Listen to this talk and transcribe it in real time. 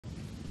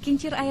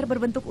Kincir air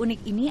berbentuk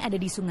unik ini ada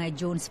di Sungai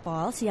Jones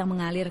Falls yang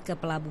mengalir ke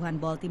pelabuhan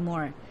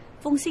Baltimore.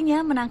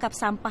 Fungsinya menangkap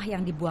sampah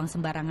yang dibuang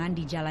sembarangan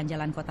di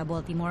jalan-jalan kota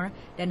Baltimore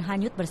dan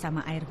hanyut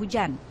bersama air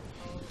hujan.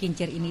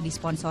 Kincir ini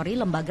disponsori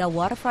lembaga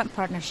Waterfront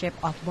Partnership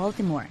of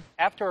Baltimore.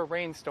 After a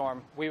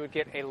rainstorm, we would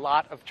get a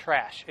lot of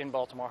trash in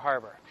Baltimore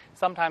Harbor.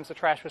 Sometimes the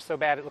trash was so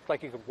bad it looked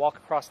like you could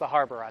walk across the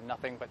harbor on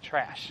nothing but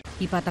trash.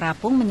 Pipa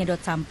terapung menyedot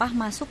sampah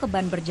masuk ke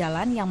ban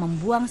berjalan yang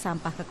membuang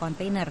sampah ke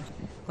kontainer.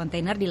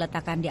 Kontainer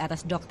diletakkan di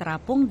atas dok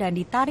terapung dan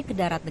ditarik ke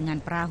darat dengan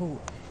perahu.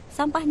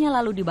 Sampahnya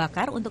lalu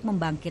dibakar untuk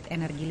membangkit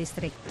energi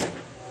listrik.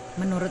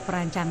 Menurut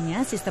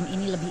perancangnya, sistem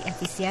ini lebih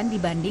efisien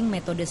dibanding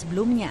metode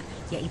sebelumnya,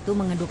 yaitu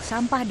mengeduk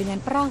sampah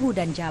dengan perahu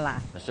dan jala.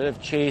 Instead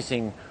of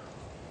chasing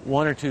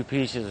one or two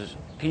pieces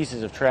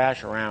of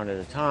trash around at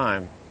a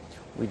time,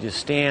 we just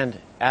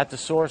stand at the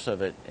source of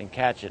it and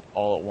catch it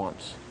all at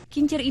once.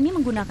 Kincir ini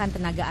menggunakan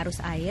tenaga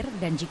arus air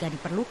dan jika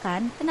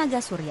diperlukan,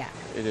 tenaga surya.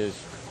 It is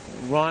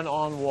run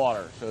on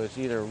water, so it's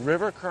either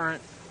river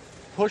current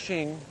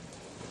pushing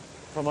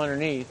from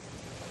underneath,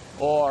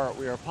 or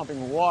we are pumping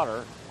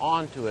water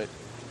onto it,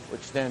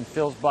 which then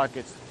fills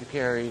buckets to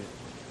carry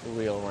the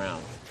wheel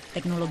around.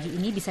 Teknologi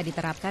ini bisa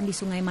diterapkan di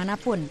sungai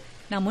manapun,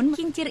 namun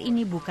kincir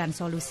ini bukan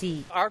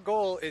solusi. Our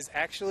goal is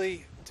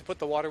actually to put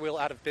the water wheel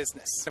out of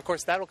business. Of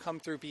course, that'll come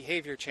through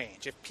behavior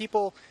change. If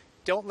people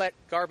don't let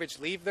garbage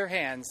leave their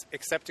hands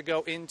except to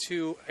go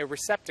into a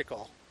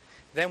receptacle,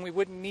 then we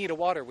wouldn't need a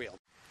water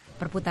wheel.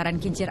 Perputaran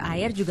kincir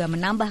air juga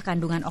menambah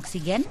kandungan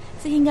oksigen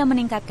sehingga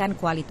meningkatkan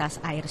kualitas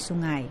air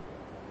sungai.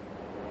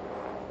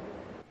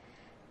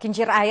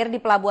 Kincir air di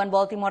pelabuhan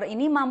Baltimore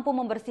ini mampu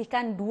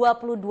membersihkan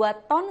 22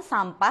 ton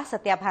sampah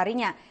setiap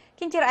harinya.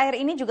 Kincir air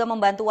ini juga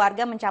membantu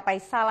warga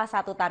mencapai salah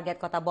satu target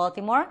kota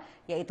Baltimore,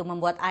 yaitu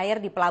membuat air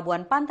di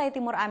pelabuhan pantai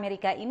timur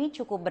Amerika ini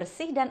cukup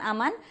bersih dan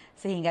aman,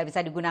 sehingga bisa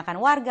digunakan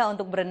warga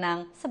untuk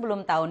berenang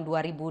sebelum tahun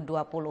 2020.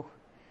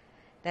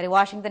 Dari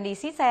Washington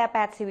DC, saya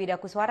Patsy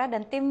Widakuswara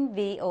dan tim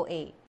VOA.